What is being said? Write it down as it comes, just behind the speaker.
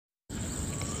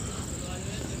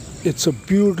It's a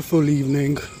beautiful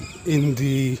evening in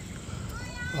the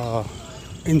uh,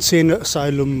 insane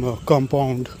asylum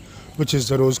compound, which is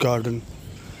the Rose Garden.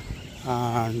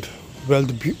 And well,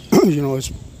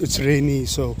 it's rainy,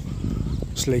 so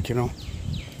it's like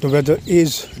the weather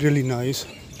is really nice,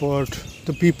 but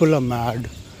the people are mad,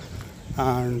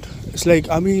 and it's like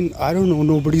I don't know.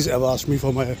 Nobody's ever asked me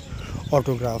for my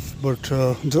autograph, but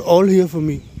they're all here for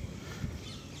me,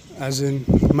 as in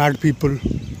mad people.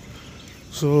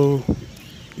 So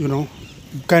you know,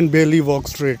 can barely walk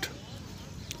straight.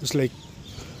 It's like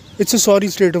it's a sorry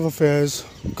state of affairs.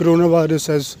 Coronavirus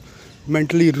has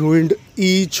mentally ruined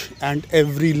each and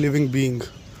every living being,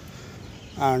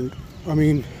 and I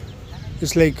mean,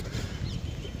 it's like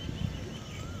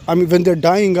when they're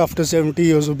dying after 70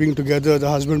 years of being together, the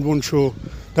husband won't show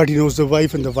that he knows the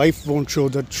wife, and the wife won't show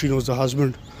that she knows the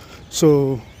husband.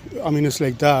 So, it's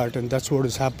like that, and that's what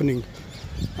is happening.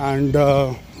 And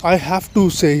I have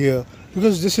to say here,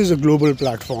 because this is a global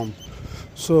platform.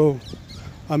 So,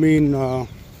 I mean,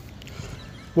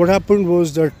 what happened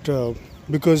was that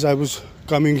because I was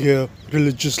coming here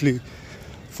religiously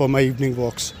for my evening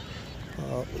walks,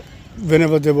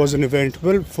 whenever there was an event,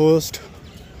 well, first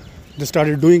they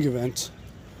started doing events,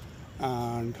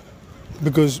 and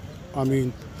because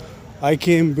I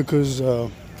came because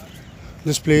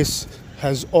this place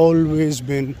has always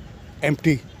been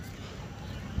empty.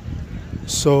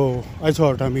 So I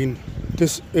thought,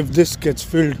 this if this gets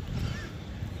filled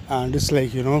and it's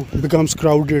like becomes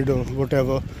crowded or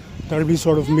whatever, that'll be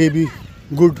sort of maybe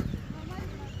good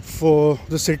for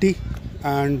the city,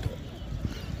 and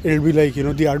it'll be like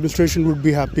the administration would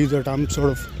be happy that I'm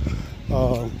sort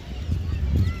of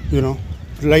you know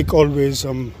like always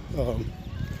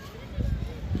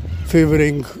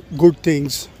favoring good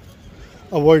things,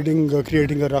 avoiding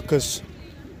creating a ruckus.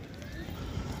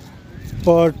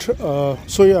 But so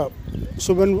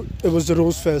when it was the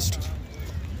Rose Fest,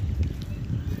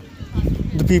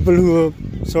 the people who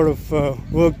were sort of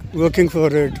working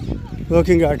for it,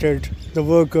 working at it, the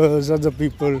workers, other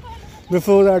people,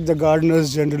 before that the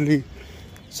gardeners generally,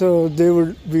 so they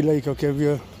would be like, okay, we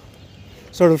are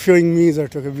sort of showing me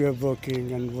that okay, we are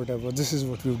working and whatever, this is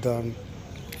what we've done.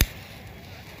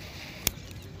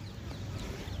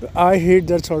 I hate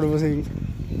that sort of a thing.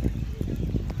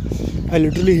 I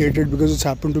literally hate it because it's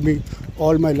happened to me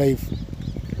all my life.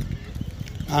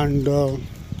 And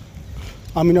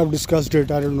I've discussed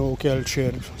it. I don't know. Okay, I'll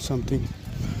share something.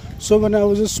 So when I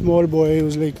was a small boy, it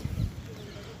was like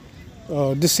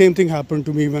the same thing happened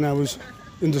to me when I was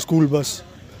in the school bus,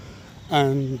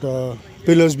 and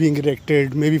pillars being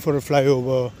erected, maybe for a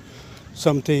flyover,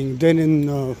 something. Then in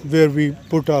where we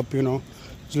put up,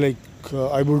 it's like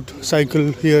I would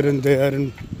cycle here and there,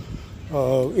 and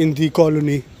in the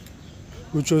colony,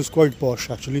 which was quite posh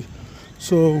actually.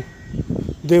 So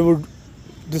they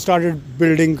started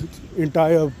building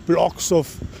entire blocks of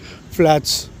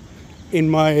flats in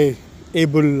my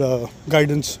able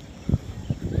guidance.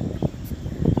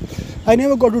 I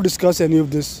never got to discuss any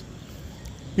of this.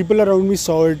 People around me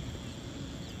saw it,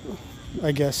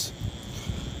 I guess.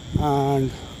 And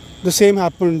the same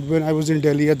happened when I was in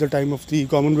Delhi at the time of the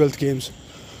Commonwealth Games.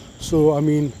 So,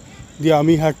 the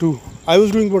army had to. I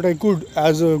was doing what I could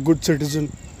as a good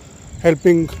citizen,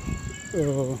 helping,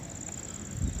 and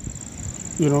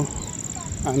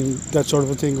that sort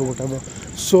of a thing or whatever.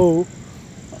 So,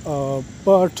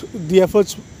 but the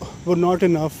efforts were not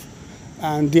enough,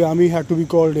 and the army had to be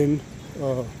called in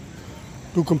uh,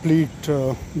 to complete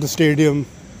the stadium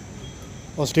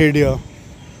or stadia.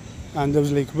 And there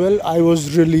was like, well, I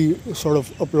was really sort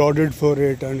of applauded for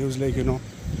it, and it was like,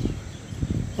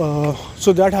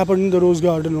 so that happened in the Rose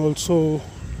Garden also,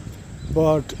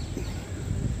 but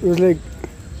it was like,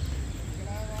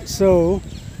 so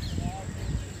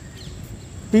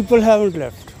people haven't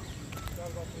left.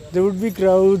 There would be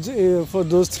crowds for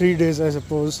those 3 days, I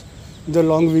suppose, the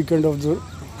long weekend of the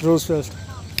Rose Fest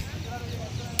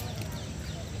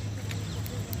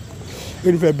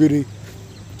in February.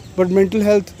 But mental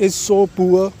health is so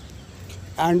poor,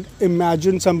 and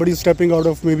imagine somebody stepping out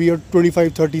of maybe a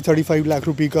 25, 30, 35 lakh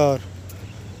rupee car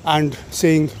and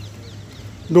saying,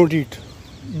 don't eat,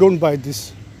 don't buy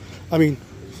this.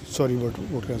 Sorry,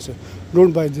 what can I say?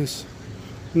 Don't buy this.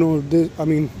 No,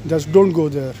 just don't go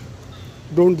there.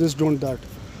 Don't this, don't that.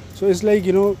 So it's like,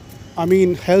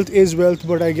 health is wealth,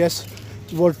 but I guess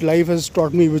what life has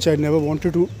taught me, which I never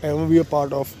wanted to ever be a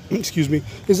part of, excuse me,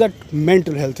 is that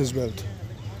mental health is wealth.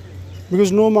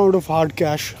 Because no amount of hard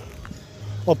cash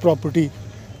or property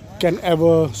can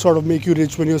ever sort of make you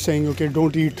rich when you're saying, okay,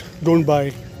 don't eat, don't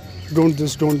buy, don't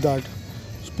this, don't that.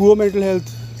 So poor mental health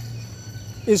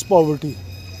is poverty.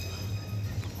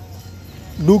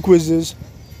 do quizzes,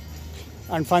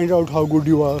 and find out how good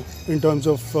you are in terms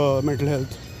of mental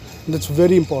health. That's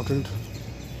very important.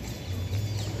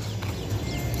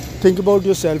 Think about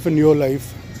yourself in your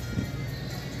life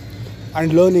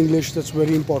and learn English. That's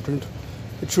very important.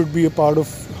 It should be a part of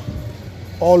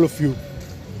all of you,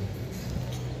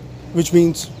 which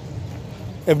means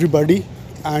everybody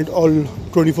and all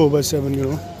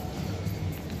 24/7,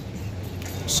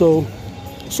 So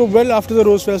well after the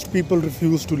Rose Fest, people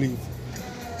refuse to leave.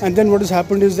 And then what has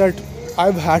happened is that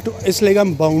it's like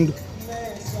I'm bound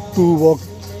to walk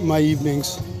my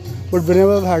evenings. But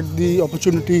whenever I've had the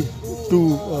opportunity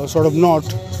to sort of not,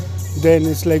 then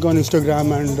it's like on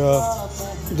Instagram and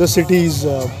the city's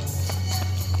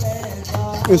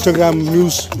Instagram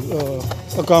news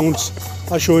accounts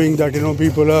are showing that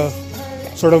people are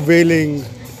sort of wailing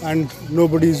and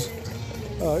nobody's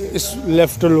is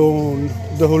left alone.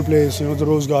 The whole place, the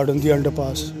Rose Garden, the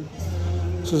underpass.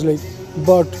 So it's like,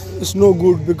 but it's no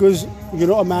good because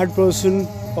a mad person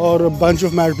or a bunch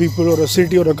of mad people or a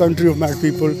city or a country of mad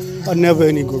people are never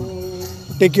any good.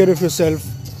 Take care of yourself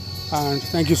and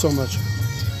thank you so much.